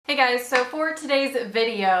Hey guys, so for today's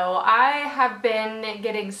video, I have been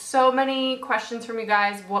getting so many questions from you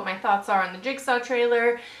guys of what my thoughts are on the Jigsaw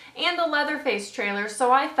trailer and the Leatherface trailer,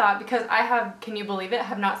 so I thought, because I have, can you believe it,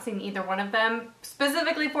 have not seen either one of them,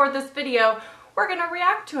 specifically for this video, we're gonna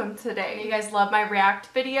react to them today. You guys love my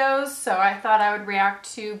react videos, so I thought I would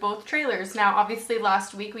react to both trailers. Now, obviously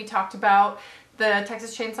last week we talked about the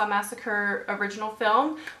Texas Chainsaw Massacre original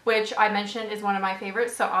film, which I mentioned is one of my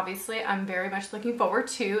favorites, so obviously I'm very much looking forward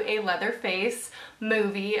to a Leatherface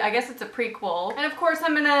movie. I guess it's a prequel. And of course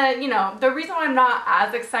I'm gonna, the reason why I'm not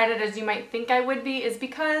as excited as you might think I would be is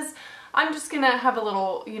because I'm just gonna have a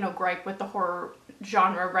little, gripe with the horror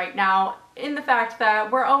genre right now, in the fact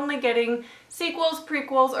that we're only getting sequels,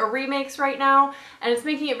 prequels, or remakes right now, and it's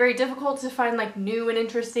making it very difficult to find like new and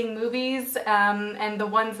interesting movies, and the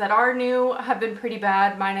ones that are new have been pretty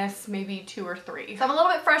bad, minus maybe 2 or 3. So I'm a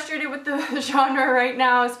little bit frustrated with the genre right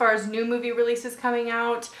now as far as new movie releases coming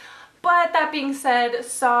out. But that being said,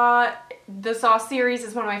 the Saw series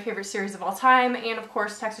is one of my favorite series of all time, and of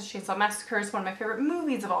course Texas Chainsaw Massacre is one of my favorite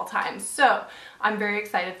movies of all time. So I'm very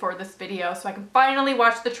excited for this video so I can finally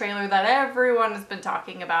watch the trailer that everyone has been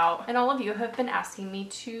talking about. And all of you have been asking me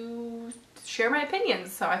to share my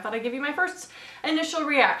opinions, so I thought I'd give you my first initial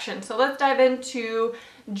reaction. So let's dive into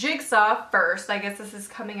Jigsaw first. I guess this is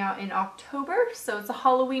coming out in October, so it's a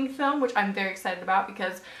Halloween film, which I'm very excited about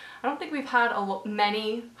because I don't think we've had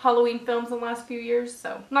many Halloween films in the last few years,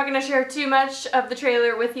 so I'm not going to share too much of the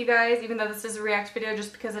trailer with you guys, even though this is a react video,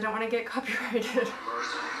 just because I don't want to get copyrighted.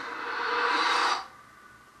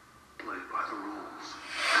 Play by the rules.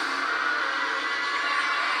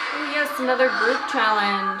 Oh yes, another group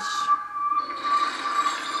challenge.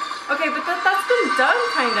 Okay, but that's been done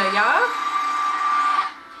kinda, yeah?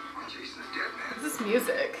 What's this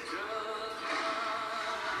music?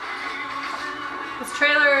 This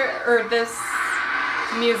trailer, or this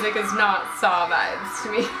music is not Saw vibes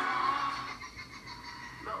to me.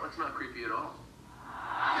 No, it's not creepy at all.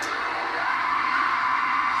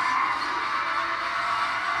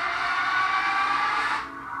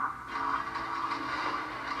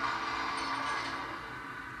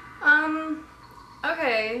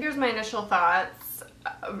 Okay, here's my initial thoughts.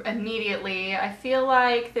 Immediately, I feel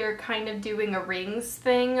like they're kind of doing a Rings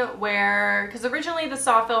thing where, because originally the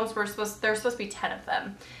Saw films were supposed to be 10 of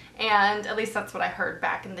them, and at least that's what I heard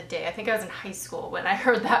back in the day. I think I was in high school when I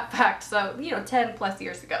heard that fact, so 10 plus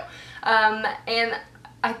years ago. And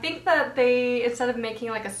I think that they, instead of making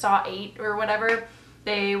like a Saw 8 or whatever,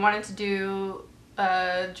 they wanted to do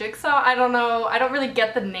Jigsaw. I don't know, I don't really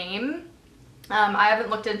get the name. I haven't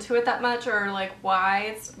looked into it that much, or like why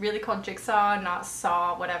it's really called Jigsaw, not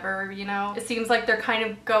Saw, whatever, It seems like they're kind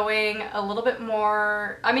of going a little bit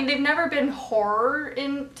more, I mean, they've never been horror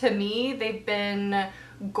to me, they've been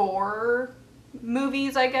gore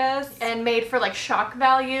movies, I guess, and made for like shock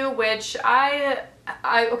value, which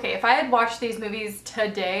okay, if I had watched these movies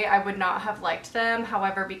today, I would not have liked them.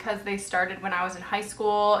 However, because they started when I was in high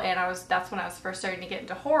school and that's when I was first starting to get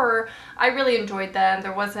into horror, I really enjoyed them.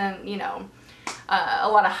 There wasn't, a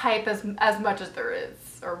lot of hype as much as there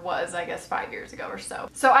is, or was, I guess, 5 years ago or so.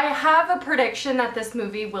 So I have a prediction that this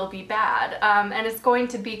movie will be bad, and it's going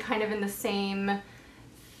to be kind of in the same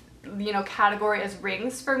category as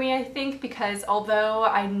Rings for me, I think, because although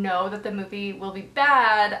I know that the movie will be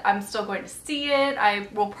bad, I'm still going to see it. I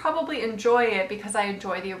will probably enjoy it because I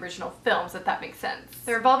enjoy the original films, if that makes sense.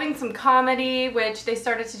 They're involving some comedy, which they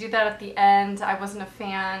started to do that at the end. I wasn't a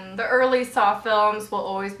fan. The early Saw films will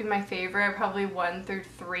always be my favorite. Probably 1 through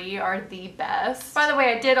 3 are the best. By the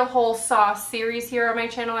way, I did a whole Saw series here on my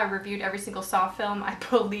channel. I reviewed every single Saw film, I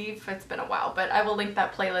believe. It's been a while, but I will link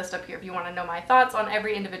that playlist up here if you want to know my thoughts on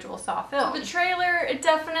every individual Saw film. So the trailer, it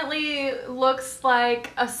definitely looks like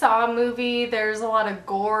a Saw movie. There's a lot of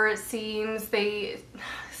gore, it seems.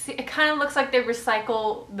 It kind of looks like they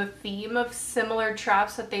recycle the theme of similar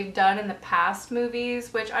traps that they've done in the past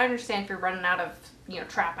movies, which I understand if you're running out of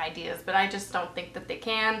trap ideas, but I just don't think that they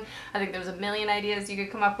can. I think there's a million ideas you could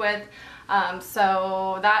come up with.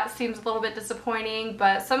 So that seems a little bit disappointing,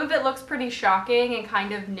 but some of it looks pretty shocking and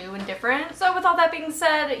kind of new and different. So with all that being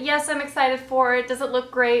said, yes, I'm excited for it. Does it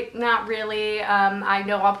look great? Not really. I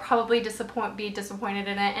know I'll probably be disappointed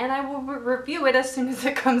in it, and I will review it as soon as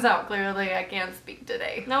it comes out. Clearly, I can't speak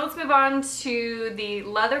today. Now let's move on to the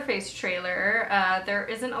Leatherface trailer. There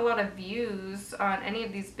isn't a lot of views on any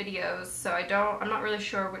of these videos, so I'm not really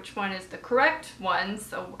sure which one is the correct one,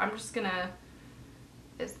 so I'm just gonna...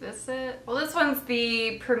 Is this it? Well, this one's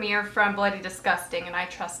the premiere from Bloody Disgusting, and I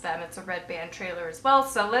trust them. It's a Red Band trailer as well,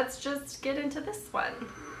 so let's just get into this one.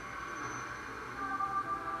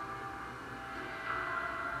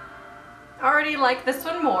 already like this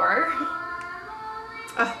one more.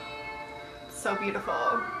 Oh, so beautiful.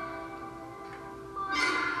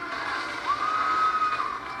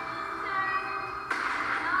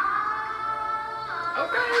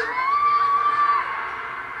 Okay.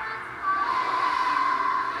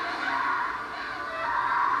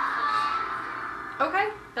 Okay,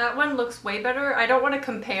 that one looks way better. I don't want to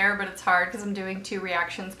compare, but it's hard because I'm doing two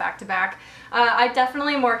reactions back to back. I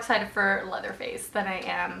definitely am more excited for Leatherface than I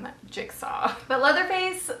am Jigsaw. But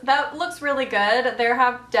Leatherface, that looks really good. There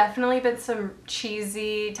have definitely been some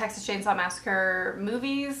cheesy Texas Chainsaw Massacre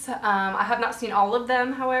movies. I have not seen all of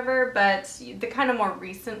them, however, but the kind of more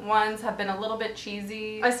recent ones have been a little bit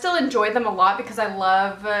cheesy. I still enjoy them a lot because I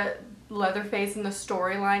love Leatherface and the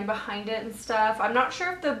storyline behind it and stuff. I'm not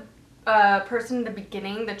sure if the person in the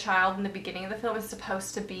beginning, the child in the beginning of the film, is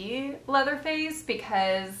supposed to be Leatherface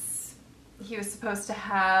because he was supposed to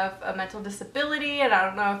have a mental disability, and I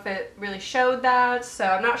don't know if it really showed that, so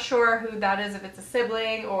I'm not sure who that is, if it's a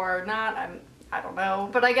sibling or not. I don't know,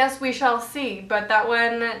 but I guess we shall see. But that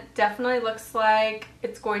one definitely looks like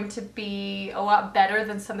it's going to be a lot better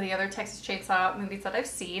than some of the other Texas Chainsaw movies that I've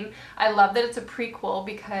seen. I love that it's a prequel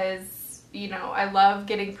because, you know, I love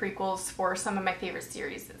getting prequels for some of my favorite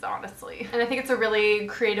series, honestly. And I think it's a really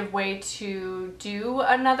creative way to do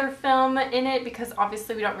another film in it because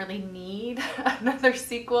obviously we don't really need another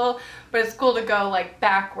sequel, but it's cool to go like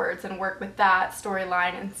backwards and work with that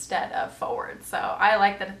storyline instead of forward. So I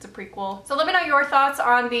like that it's a prequel. So let me know your thoughts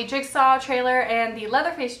on the Jigsaw trailer and the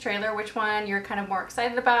Leatherface trailer, which one you're kind of more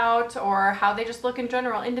excited about, or how they just look in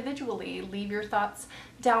general individually. Leave your thoughts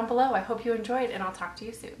down below. I hope you enjoyed, and I'll talk to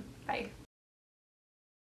you soon. Bye.